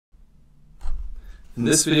In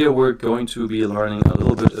this video we're going to be learning a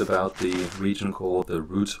little bit about the region called the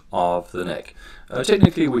root of the neck.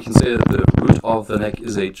 Technically we can say that the root of the neck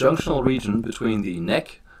is a junctional region between the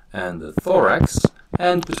neck and the thorax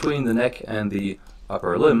and between the neck and the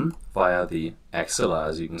upper limb via the axilla,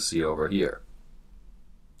 as you can see over here.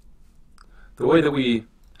 The way that we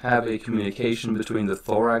have a communication between the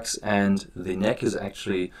thorax and the neck is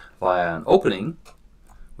actually via an opening,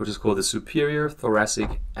 which is called the superior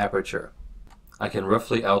thoracic aperture. I can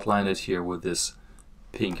roughly outline it here with this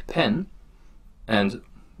pink pen, and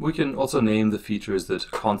we can also name the features that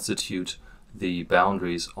constitute the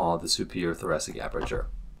boundaries of the superior thoracic aperture.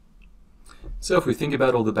 So if we think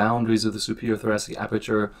about all the boundaries of the superior thoracic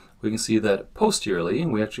aperture, we can see that posteriorly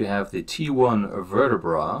we actually have the T1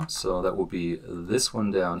 vertebra, so that will be this one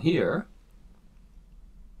down here.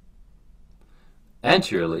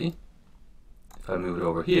 Anteriorly, if I move it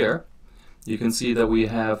over here, you can see that we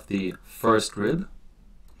have the first rib.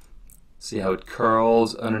 See how it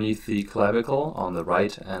curls underneath the clavicle on the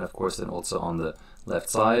right and of course then also on the left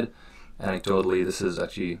side. Anecdotally, this is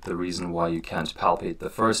actually the reason why you can't palpate the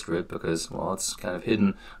first rib, because, well, it's kind of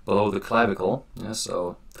hidden below the clavicle. Yeah,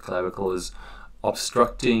 so the clavicle is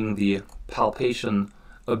obstructing the palpation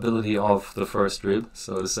ability of the first rib,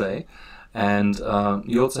 so to say. And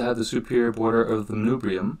you also have the superior border of the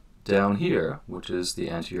manubrium down here, which is the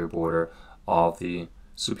anterior border of the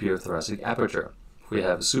superior thoracic aperture. If we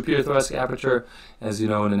have a superior thoracic aperture, as you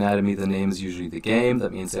know in anatomy, the name is usually the game.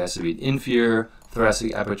 That means there has to be an inferior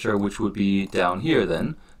thoracic aperture, which would be down here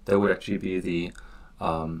then. That would actually be the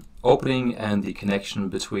opening and the connection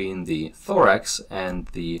between the thorax and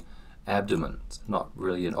the abdomen. It's not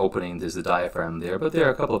really an opening, there's the diaphragm there, but there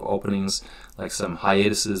are a couple of openings, like some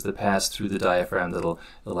hiatuses that pass through the diaphragm that'll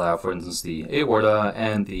allow, for instance, the aorta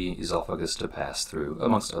and the esophagus to pass through,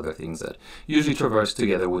 amongst other things that usually traverse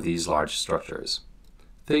together with these large structures.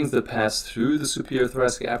 Things that pass through the superior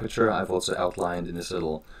thoracic aperture I've also outlined in this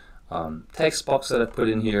little text box that I've put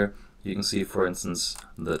in here. You can see, for instance,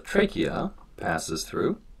 the trachea passes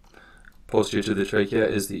through. Posterior to the trachea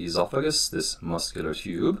is the esophagus, this muscular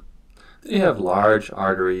tube. Then you have large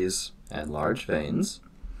arteries and large veins.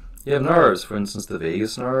 You have nerves, for instance, the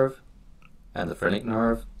vagus nerve and the phrenic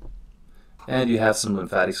nerve. And you have some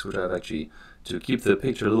lymphatics, which I've actually, to keep the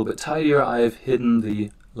picture a little bit tidier, I've hidden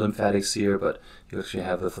the lymphatics here, but you actually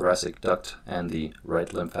have the thoracic duct and the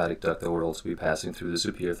right lymphatic duct that will also be passing through the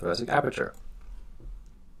superior thoracic aperture.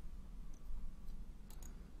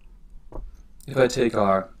 If I take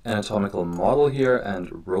our anatomical model here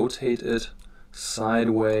and rotate it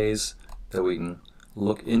sideways, that we can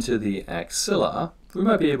look into the axilla, we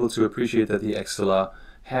might be able to appreciate that the axilla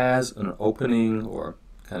has an opening, or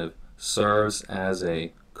kind of serves as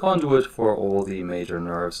a conduit for all the major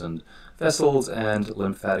nerves and vessels and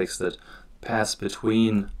lymphatics that pass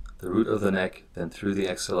between the root of the neck, then through the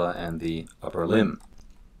axilla and the upper limb.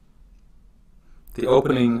 The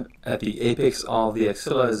opening at the apex of the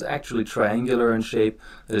axilla is actually triangular in shape.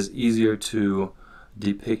 That is easier to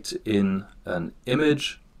depict in an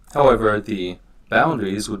image. However, the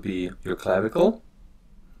boundaries would be your clavicle,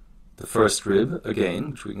 the first rib,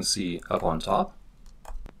 again, which we can see up on top,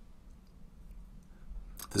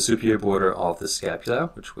 the superior border of the scapula,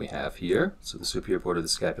 which we have here. So the superior border of the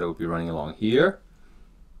scapula would be running along here,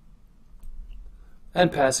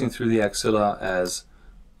 and passing through the axilla, as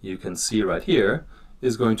you can see right here,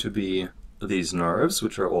 is going to be these nerves,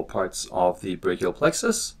 which are all parts of the brachial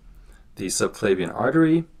plexus, the subclavian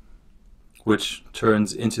artery, which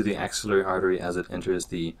turns into the axillary artery as it enters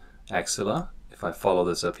the axilla. If I follow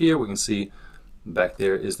this up here, we can see back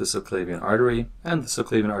there is the subclavian artery, and the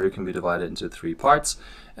subclavian artery can be divided into three parts,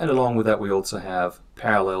 and along with that we also have,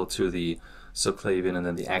 parallel to the subclavian and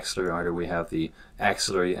then the axillary artery, we have the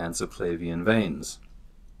axillary and subclavian veins.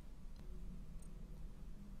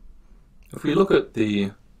 If we look at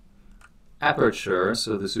the aperture,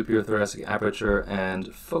 so the superior thoracic aperture,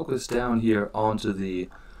 and focus down here onto the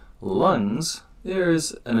lungs, there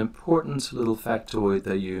is an important little factoid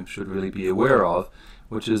that you should really be aware of,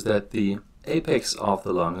 which is that the apex of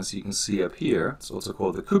the lungs, you can see up here, it's also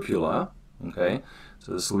called the cupula. Okay,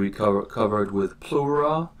 so this will be covered with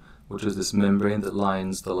pleura, which is this membrane that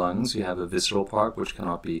lines the lungs. You have a visceral part which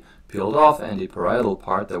cannot be peeled off, and a parietal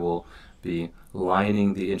part that will be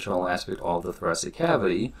lining the internal aspect of the thoracic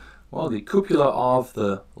cavity. Well, the cupula of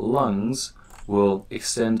the lungs will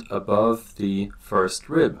extend above the first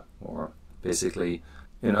rib, or basically,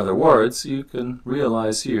 in other words, you can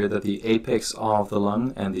realize here that the apex of the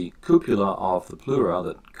lung and the cupula of the pleura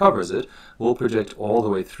that covers it will project all the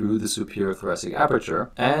way through the superior thoracic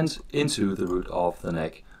aperture and into the root of the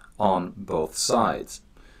neck on both sides.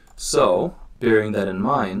 So Bearing that in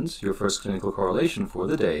mind, your first clinical correlation for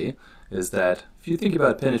the day is that if you think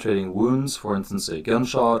about penetrating wounds, for instance a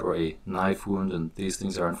gunshot or a knife wound, and these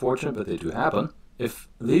things are unfortunate but they do happen, if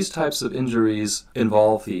these types of injuries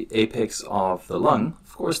involve the apex of the lung,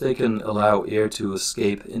 of course they can allow air to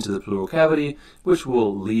escape into the pleural cavity, which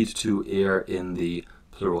will lead to air in the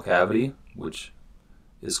pleural cavity, which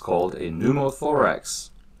is called a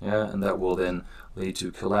pneumothorax. And that will then lead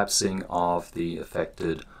to collapsing of the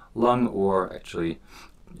affected lung, or actually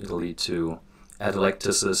it'll lead to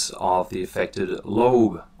atelectasis of the affected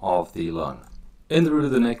lobe of the lung. In the root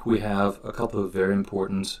of the neck we have a couple of very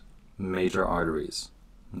important major arteries.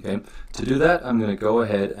 Okay, to do that I'm going to go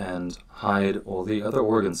ahead and hide all the other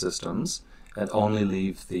organ systems and only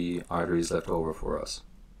leave the arteries left over for us.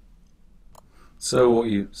 So what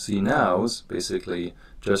you see now is basically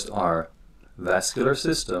just our vascular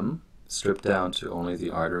system stripped down to only the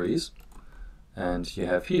arteries. And you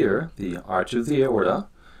have here the arch of the aorta,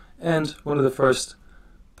 and one of the first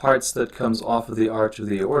parts that comes off of the arch of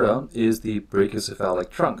the aorta is the brachiocephalic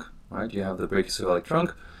trunk. Right? You have the brachiocephalic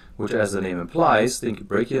trunk, which, as the name implies, think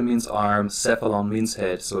brachia means arm, cephalon means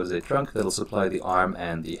head, so it's a trunk that'll supply the arm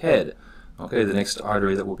and the head. Okay, the next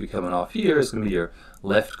artery that will be coming off here is going to be your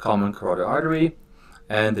left common carotid artery,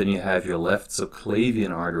 and then you have your left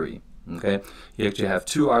subclavian artery. Okay, you actually have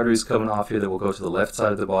two arteries coming off here that will go to the left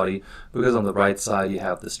side of the body, because on the right side you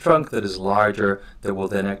have this trunk that is larger that will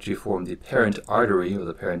then actually form the parent artery, or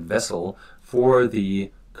the parent vessel, for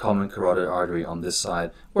the common carotid artery on this side,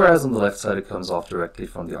 whereas on the left side it comes off directly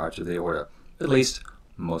from the arch of the aorta, at least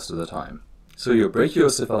most of the time. So your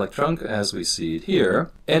brachiocephalic trunk, as we see it here,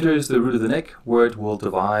 enters the root of the neck, where it will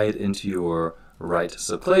divide into your right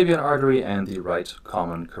subclavian artery and the right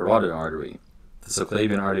common carotid artery. The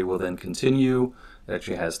subclavian artery will then continue. It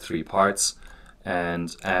actually has three parts,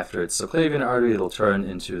 and after its subclavian artery it'll turn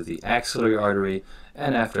into the axillary artery,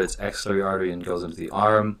 and after its axillary artery it goes into the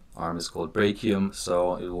arm. Arm is called brachium,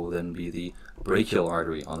 so it will then be the brachial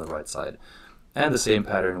artery on the right side. And the same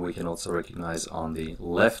pattern we can also recognize on the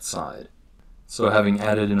left side. So having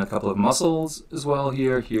added in a couple of muscles as well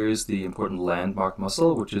here, here's the important landmark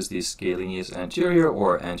muscle, which is the scalenus anterior,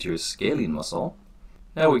 or anterior scalene muscle.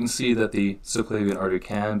 Now we can see that the subclavian artery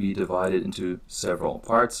can be divided into several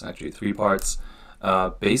parts, actually three parts,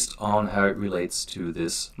 based on how it relates to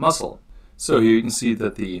this muscle. So here you can see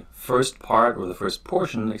that the first part, or the first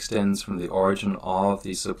portion, extends from the origin of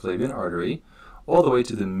the subclavian artery all the way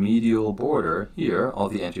to the medial border here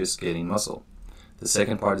of the anterior scalene muscle. The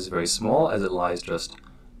second part is very small, as it lies just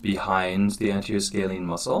behind the anterior scalene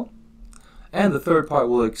muscle. And the third part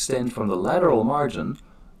will extend from the lateral margin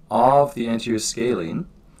of the anterior scalene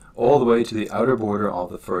all the way to the outer border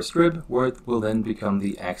of the first rib, where it will then become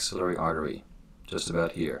the axillary artery, just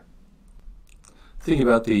about here. Thinking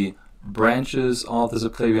about the branches of the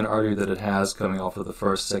subclavian artery that it has coming off of the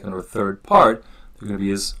first, second, or third part, they're going to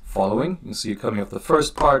be as following. You can see coming off the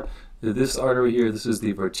first part, this artery here, this is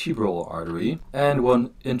the vertebral artery. And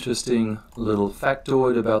one interesting little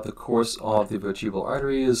factoid about the course of the vertebral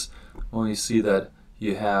artery is, well, you see that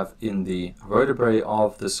you have in the vertebrae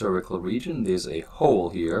of the cervical region, there's a hole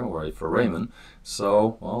here, or a foramen.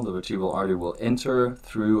 So, well, the vertebral artery will enter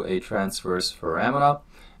through a transverse foramina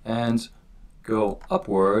and go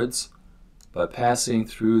upwards by passing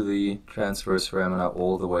through the transverse foramina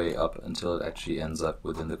all the way up until it actually ends up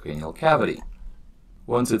within the cranial cavity.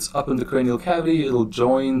 Once it's up in the cranial cavity, it'll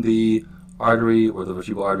join the artery, or the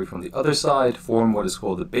vertebral artery, from the other side, form what is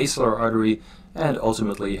called the basilar artery, and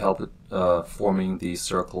ultimately help it forming the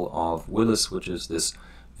circle of Willis, which is this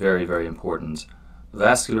very, very important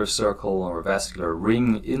vascular circle or vascular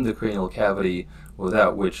ring in the cranial cavity,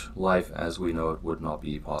 without which life as we know it would not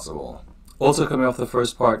be possible. Also coming off the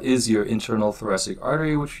first part is your internal thoracic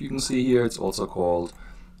artery, which you can see here. It's also called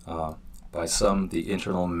by some the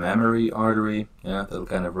internal mammary artery. That'll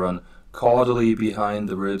kind of run caudally behind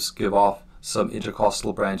the ribs, give off some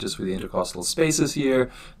intercostal branches for the intercostal spaces here.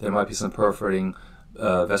 There might be some perforating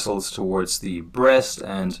vessels towards the breast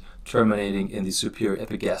and terminating in the superior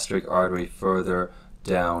epigastric artery further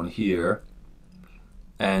down here,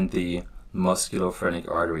 and the musculophrenic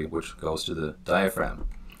artery, which goes to the diaphragm.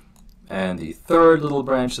 And the third little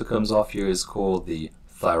branch that comes off here is called the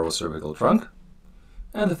thyrocervical trunk.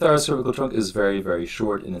 And the thyrocervical trunk is very, very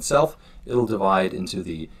short in itself. It'll divide into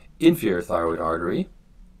the inferior thyroid artery.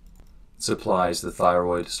 It supplies the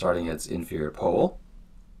thyroid starting at its inferior pole.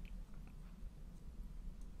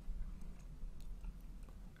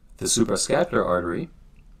 The suprascapular artery.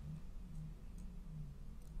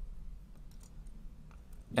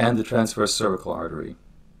 And the transverse cervical artery.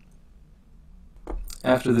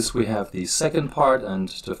 After this we have the second part, and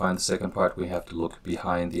to find the second part we have to look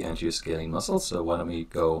behind the anterior scalene muscle. So why don't we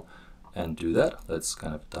go and do that. Let's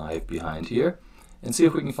kind of dive behind here and see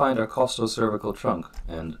if we can find our costocervical trunk.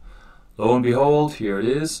 And lo and behold, here it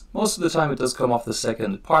is. Most of the time it does come off the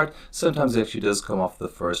second part. Sometimes it actually does come off the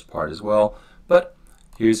first part as well. But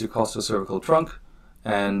here's your costocervical trunk,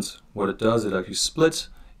 and what it does, it actually splits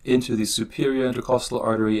into the superior intercostal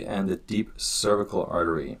artery and the deep cervical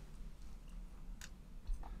artery.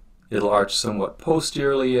 It'll arch somewhat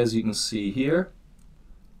posteriorly, as you can see here,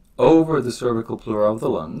 over the cervical pleura of the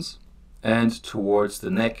lungs and towards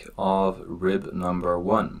the neck of rib number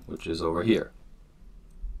 1, which is over here.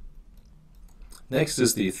 Next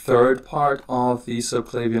is the third part of the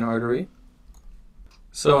subclavian artery.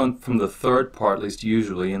 So from the third part, at least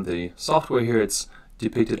usually in the software here, it's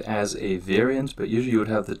depicted as a variant, but usually you would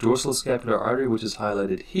have the dorsal scapular artery, which is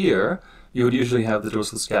highlighted here. You would usually have the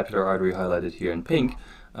dorsal scapular artery highlighted here in pink,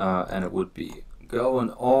 and it would be going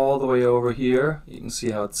all the way over here. You can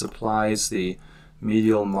see how it supplies the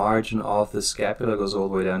medial margin of the scapula, goes all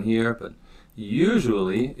the way down here, but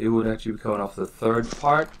usually it would actually be coming off the third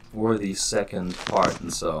part or the second part,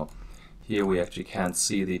 and so here we actually can't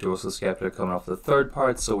see the dorsal scapula coming off the third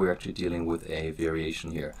part, so we're actually dealing with a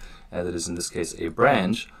variation here, as it is in this case a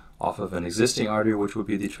branch off of an existing artery, which would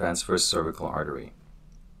be the transverse cervical artery.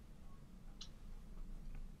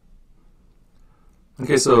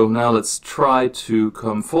 Okay, so now let's try to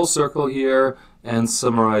come full circle here and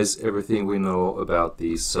summarize everything we know about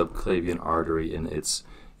the subclavian artery in its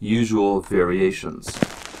usual variations.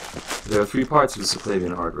 There are 3 parts of the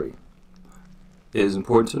subclavian artery. It is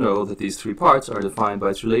important to know that these 3 parts are defined by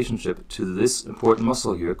its relationship to this important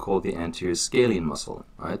muscle here called the anterior scalene muscle.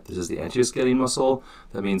 Right? This is the anterior scalene muscle.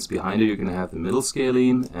 That means behind it you're going to have the middle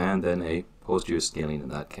scalene and then a posterior scalene in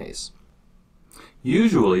that case.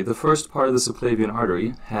 Usually the first part of the subclavian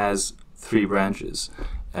artery has 3 branches,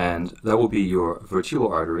 and that will be your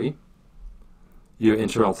vertebral artery, your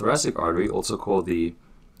internal thoracic artery, also called the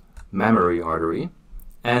mammary artery,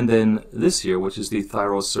 and then this here, which is the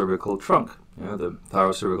thyrocervical trunk. The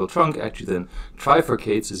thyrocervical trunk actually then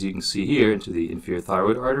trifurcates, as you can see here, into the inferior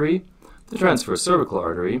thyroid artery, the transverse cervical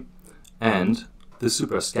artery, and the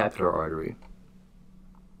suprascapular artery.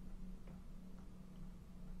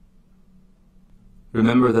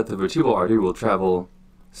 Remember that the vertebral artery will travel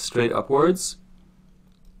straight upwards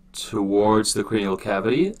towards the cranial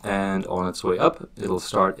cavity, and on its way up it'll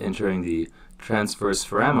start entering the transverse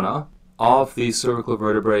foramina of the cervical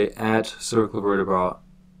vertebrae at cervical vertebra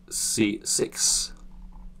C6,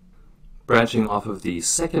 branching off of the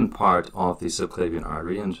second part of the subclavian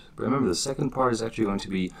artery. And remember, the second part is actually going to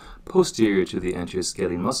be posterior to the anterior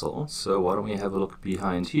scalene muscle, so why don't we have a look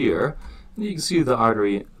behind here, and you can see the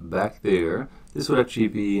artery back there. This would actually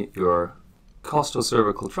be your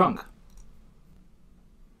costocervical trunk.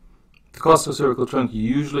 The costocervical trunk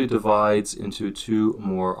usually divides into 2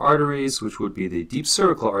 more arteries, which would be the deep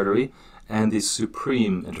cervical artery and the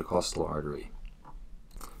supreme intercostal artery.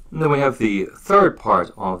 And then we have the third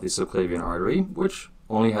part of the subclavian artery, which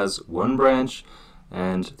only has 1 branch,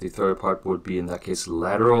 and the third part would be in that case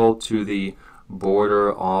lateral to the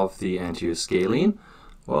border of the anterior scalene.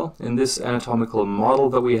 Well, in this anatomical model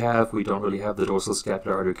that we have, we don't really have the dorsal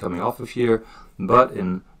scapular artery coming off of here, but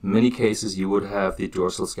in many cases you would have the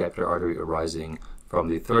dorsal scapular artery arising from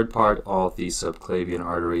the third part of the subclavian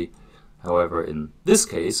artery. However, in this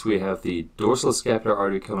case, we have the dorsal scapular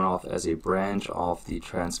artery coming off as a branch of the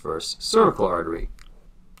transverse cervical artery.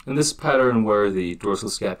 In this pattern where the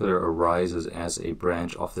dorsal scapular arises as a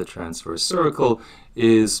branch of the transverse cervical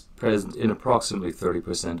is present in approximately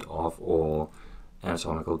 30% of all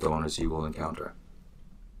anatomical donors you will encounter.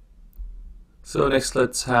 So next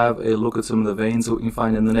let's have a look at some of the veins that we can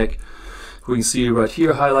find in the neck. We can see right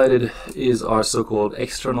here highlighted is our so-called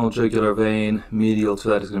external jugular vein. Medial to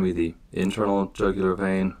that is going to be the internal jugular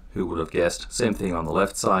vein. Who would have guessed? Same thing on the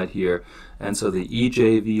left side here. And so the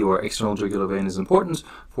EJV, or external jugular vein, is important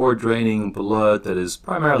for draining blood that is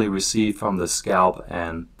primarily received from the scalp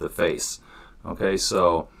and the face. Okay,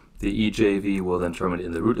 so the EJV will then terminate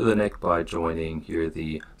in the root of the neck by joining here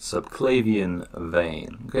the subclavian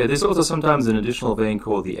vein. Okay, there's also sometimes an additional vein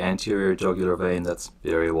called the anterior jugular vein that's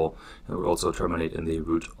variable. It will also terminate in the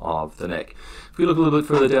root of the neck. If we look a little bit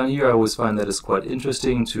further down here, I always find that it's quite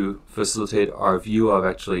interesting. To facilitate our view, I've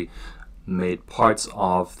actually made parts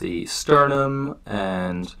of the sternum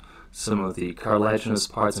and some of the cartilaginous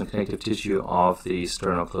parts and connective tissue of the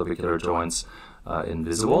sternoclavicular joints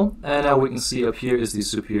invisible. And now we can see up here is the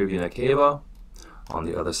superior vena cava, on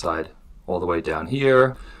the other side all the way down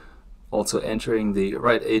here. Also entering the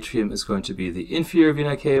right atrium is going to be the inferior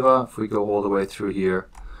vena cava, if we go all the way through here.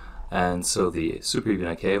 And so the superior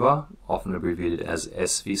vena cava, often abbreviated as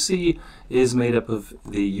SVC, is made up of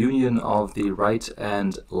the union of the right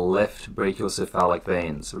and left brachiocephalic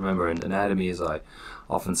veins. Remember, in anatomy, as I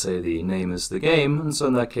often say, the name is the game, and so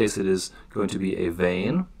in that case it is going to be a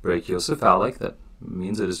vein, brachiocephalic. That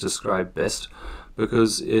means it is described best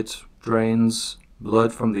because it drains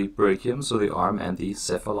blood from the brachium, so the arm, and the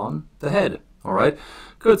cephalon, the head. All right,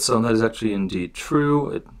 good. So that is actually indeed true.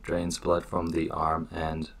 It drains blood from the arm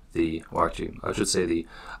and or actually, I should say the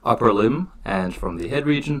upper limb and from the head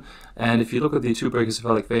region. And if you look at the two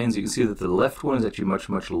brachiocephalic veins, you can see that the left one is actually much,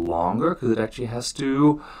 much longer because it actually has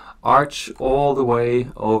to arch all the way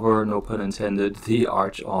over, no pun intended, the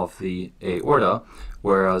arch of the aorta,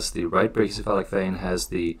 whereas the right brachiocephalic vein has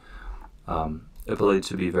the ability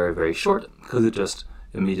to be very, very short because it just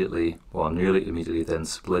immediately, well, nearly immediately then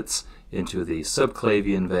splits into the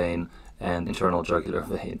subclavian vein and internal jugular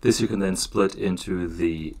vein. This you can then split into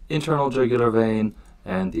the internal jugular vein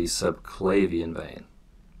and the subclavian vein.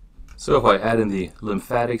 So if I add in the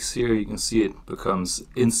lymphatics here, you can see it becomes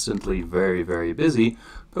instantly very, very busy.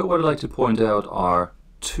 But what I'd like to point out are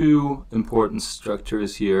two important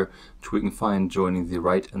structures here which we can find joining the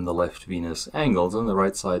right and the left venous angles. On the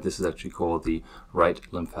right side, this is actually called the right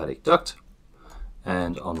lymphatic duct.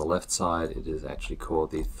 And on the left side, it is actually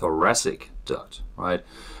called the thoracic duct, right?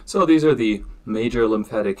 So these are the major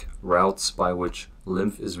lymphatic routes by which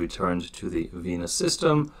lymph is returned to the venous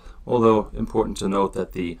system, although important to note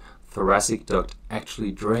that the thoracic duct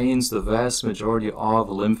actually drains the vast majority of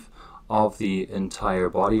lymph of the entire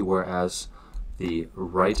body, whereas the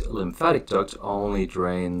right lymphatic duct only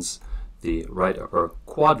drains the right upper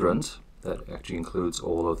quadrant. That actually includes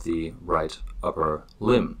all of the right upper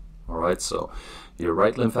limb. All right, so your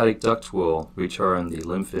right lymphatic duct will return the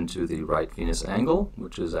lymph into the right venous angle,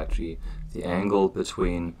 which is actually the angle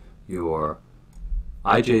between your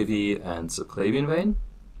IJV and subclavian vein,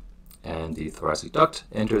 and the thoracic duct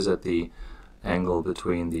enters at the angle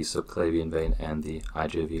between the subclavian vein and the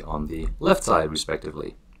IJV on the left side,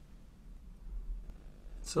 respectively.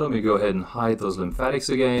 So let me go ahead and hide those lymphatics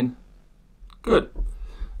again. Good.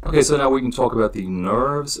 Okay, so now we can talk about the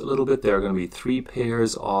nerves a little bit. There are going to be 3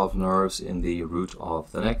 pairs of nerves in the root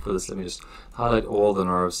of the neck. For this, let me just highlight all the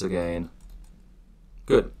nerves again.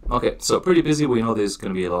 Good. Okay, so pretty busy. We know there's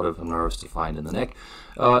going to be a lot of nerves to find in the neck.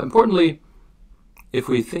 Importantly, if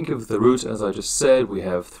we think of the root, as I just said, we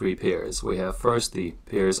have 3 pairs. We have first the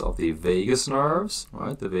pairs of the vagus nerves,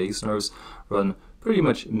 right? The vagus nerves run pretty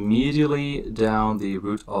much medially down the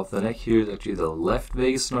root of the neck. Here's actually the left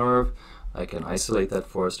vagus nerve. I can isolate that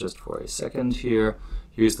for us just for a second here.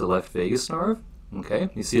 Here's the left vagus nerve. Okay,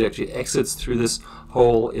 you see it actually exits through this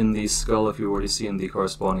hole in the skull. If you've already seen the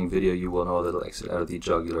corresponding video, you will know that it'll exit out of the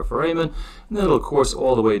jugular foramen, and then it'll course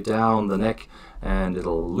all the way down the neck, and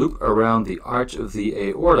it'll loop around the arch of the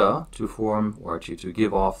aorta to form, or actually to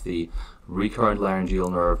give off, the recurrent laryngeal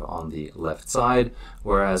nerve on the left side,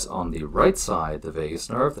 whereas on the right side, the vagus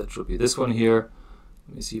nerve, that should be this one here.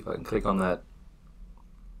 Let me see if I can click on that.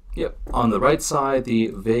 Yep, on the right side, the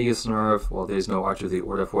vagus nerve, well, there's no arch of the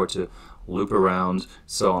aorta for it to loop around,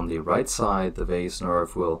 so on the right side, the vagus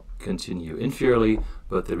nerve will continue inferiorly,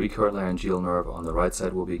 but the recurrent laryngeal nerve on the right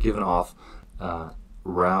side will be given off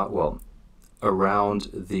around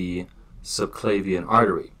the subclavian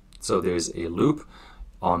artery. So there's a loop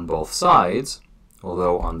on both sides,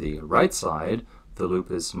 although on the right side, the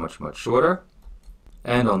loop is much, much shorter,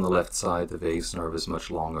 and on the left side, the vagus nerve is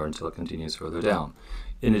much longer until it continues further down.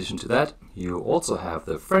 In addition to that, you also have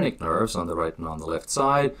the phrenic nerves on the right and on the left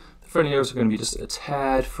side. The phrenic nerves are going to be just a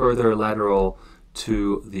tad further lateral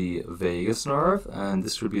to the vagus nerve, and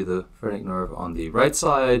this would be the phrenic nerve on the right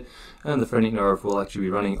side, and the phrenic nerve will actually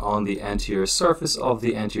be running on the anterior surface of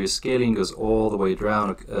the anterior scalene, goes all the way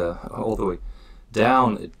down,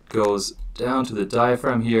 It goes down to the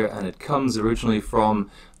diaphragm here, and it comes originally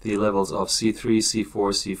from the levels of C3,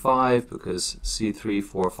 C4, C5, because C3,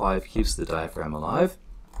 4, 5 keeps the diaphragm alive.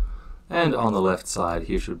 And on the left side,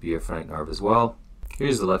 here should be a phrenic nerve as well.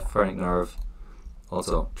 Here's the left phrenic nerve,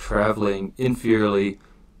 also traveling inferiorly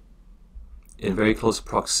in very close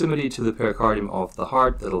proximity to the pericardium of the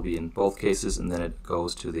heart. That'll be in both cases, and then it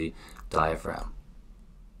goes to the diaphragm.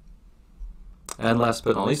 And last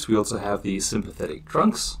but not least, we also have the sympathetic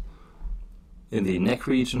trunks. In the neck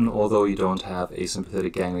region, although you don't have a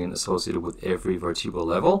sympathetic ganglion associated with every vertebral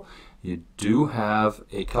level, you do have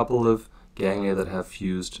a couple of ganglia that have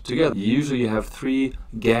fused together. Usually you have 3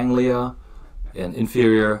 ganglia, an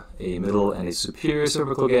inferior, a middle, and a superior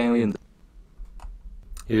cervical ganglion.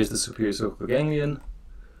 Here's the superior cervical ganglion,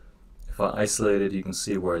 If I isolate it, you can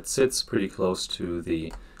see where it sits pretty close to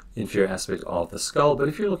the inferior aspect of the skull. But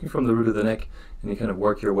if you're looking from the root of the neck and you kind of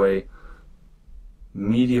work your way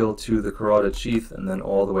medial to the carotid sheath and then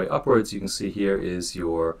all the way upwards, you can see here is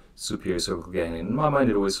your superior cervical ganglion. In my mind,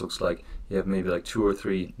 it always looks like you have maybe like 2 or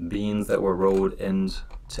 3 beans that were rowed end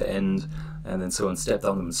to end, and then someone stepped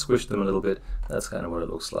on them and squished them a little bit. That's kind of what it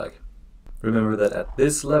looks like. Remember that at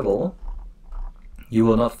this level, you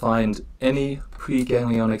will not find any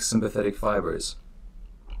preganglionic sympathetic fibers.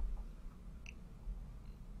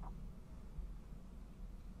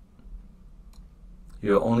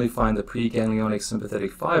 You'll only find the preganglionic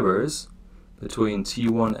sympathetic fibers between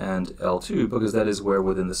T1 and L2, because that is where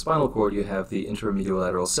within the spinal cord you have the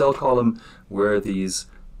intermediolateral cell column where these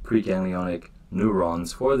preganglionic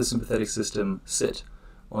neurons for the sympathetic system sit.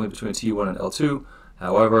 Only between T1 and L2.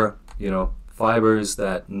 However, fibers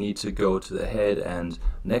that need to go to the head and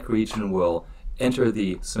neck region will enter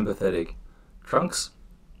the sympathetic trunks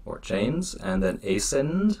or chains and then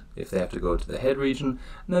ascend if they have to go to the head region,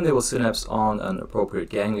 and then they will synapse on an appropriate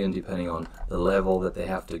ganglion depending on the level that they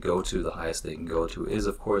have to go to. The highest they can go to is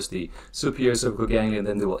of course the superior cervical ganglion.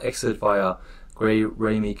 Then they will exit via gray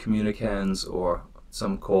rami communicans, or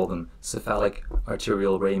some call them cephalic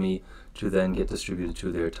arterial rami, to then get distributed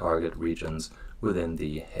to their target regions within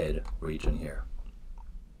the head region here.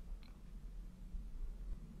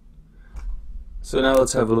 So now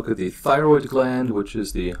let's have a look at the thyroid gland, which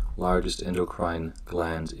is the largest endocrine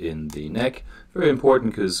gland in the neck. Very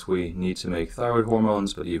important because we need to make thyroid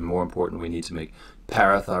hormones, but even more important, we need to make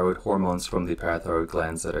parathyroid hormones from the parathyroid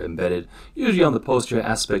glands that are embedded usually on the posterior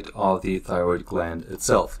aspect of the thyroid gland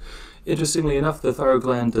itself. Interestingly enough, the thyroid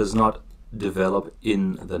gland does not develop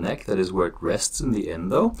in the neck. That is where it rests in the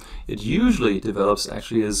end, though. It usually develops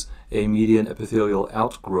actually as a median epithelial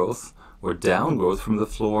outgrowth or downgrowth from the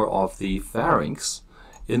floor of the pharynx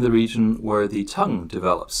in the region where the tongue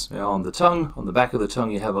develops. On the tongue, on the back of the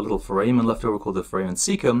tongue, you have a little foramen left over called the foramen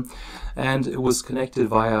cecum, and it was connected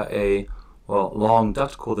via a long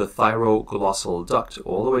duct called the thyroglossal duct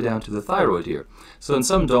all the way down to the thyroid here. So in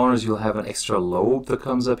some donors, you'll have an extra lobe that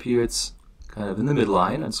comes up here. It's kind of in the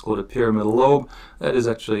midline, and it's called a pyramidal lobe. That is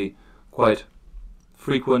actually quite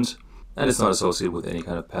frequent, and it's not associated with any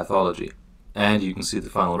kind of pathology. And you can see the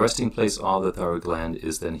final resting place of the thyroid gland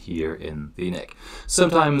is then here in the neck.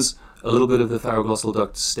 Sometimes a little bit of the thyroglossal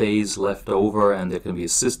duct stays left over, and there can be a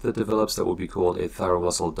cyst that develops that would be called a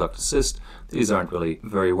thyroglossal duct cyst. These aren't really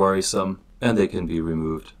very worrisome, and they can be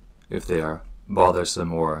removed if they are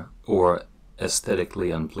bothersome or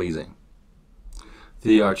aesthetically unpleasing.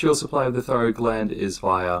 The arterial supply of the thyroid gland is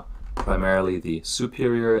via primarily the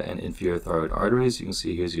superior and inferior thyroid arteries. You can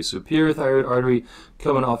see here's your superior thyroid artery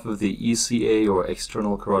coming off of the ECA or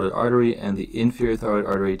external carotid artery, and the inferior thyroid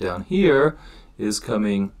artery down here is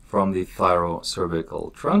coming from the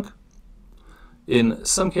thyrocervical trunk. In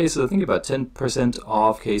some cases, I think about 10%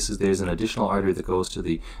 of cases, there's an additional artery that goes to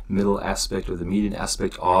the middle aspect or the median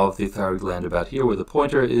aspect of the thyroid gland about here where the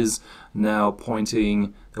pointer is now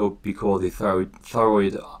pointing. That would be called the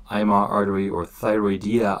thyroid ima artery or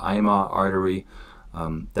thyroidea ima artery.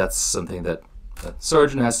 That's something that a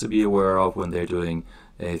surgeon has to be aware of when they're doing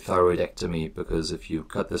a thyroidectomy, because if you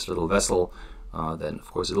cut this little vessel, then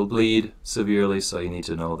of course it'll bleed severely, so you need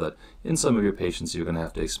to know that in some of your patients you're going to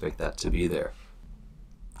have to expect that to be there.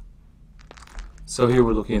 So here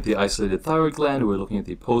we're looking at the isolated thyroid gland. We're looking at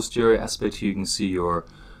the posterior aspect. Here you can see your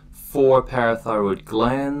 4 parathyroid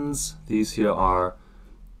glands. These here are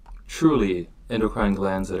truly endocrine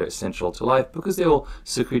glands that are essential to life because they will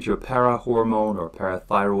secrete your parahormone or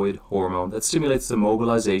parathyroid hormone that stimulates the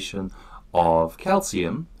mobilization of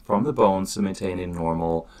calcium from the bones to maintain a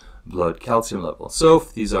normal blood calcium level. So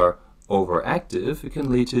if these are overactive, it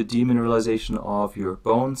can lead to demineralization of your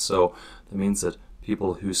bones. So that means that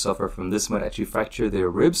people who suffer from this might actually fracture their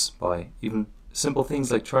ribs by even simple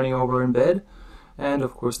things like turning over in bed. And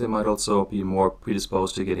of course they might also be more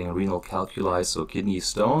predisposed to getting renal calculi, so kidney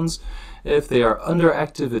stones. If they are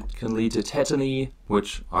underactive, it can lead to tetany,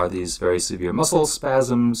 which are these very severe muscle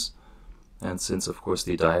spasms. And since of course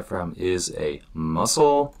the diaphragm is a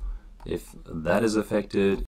muscle, if that is affected,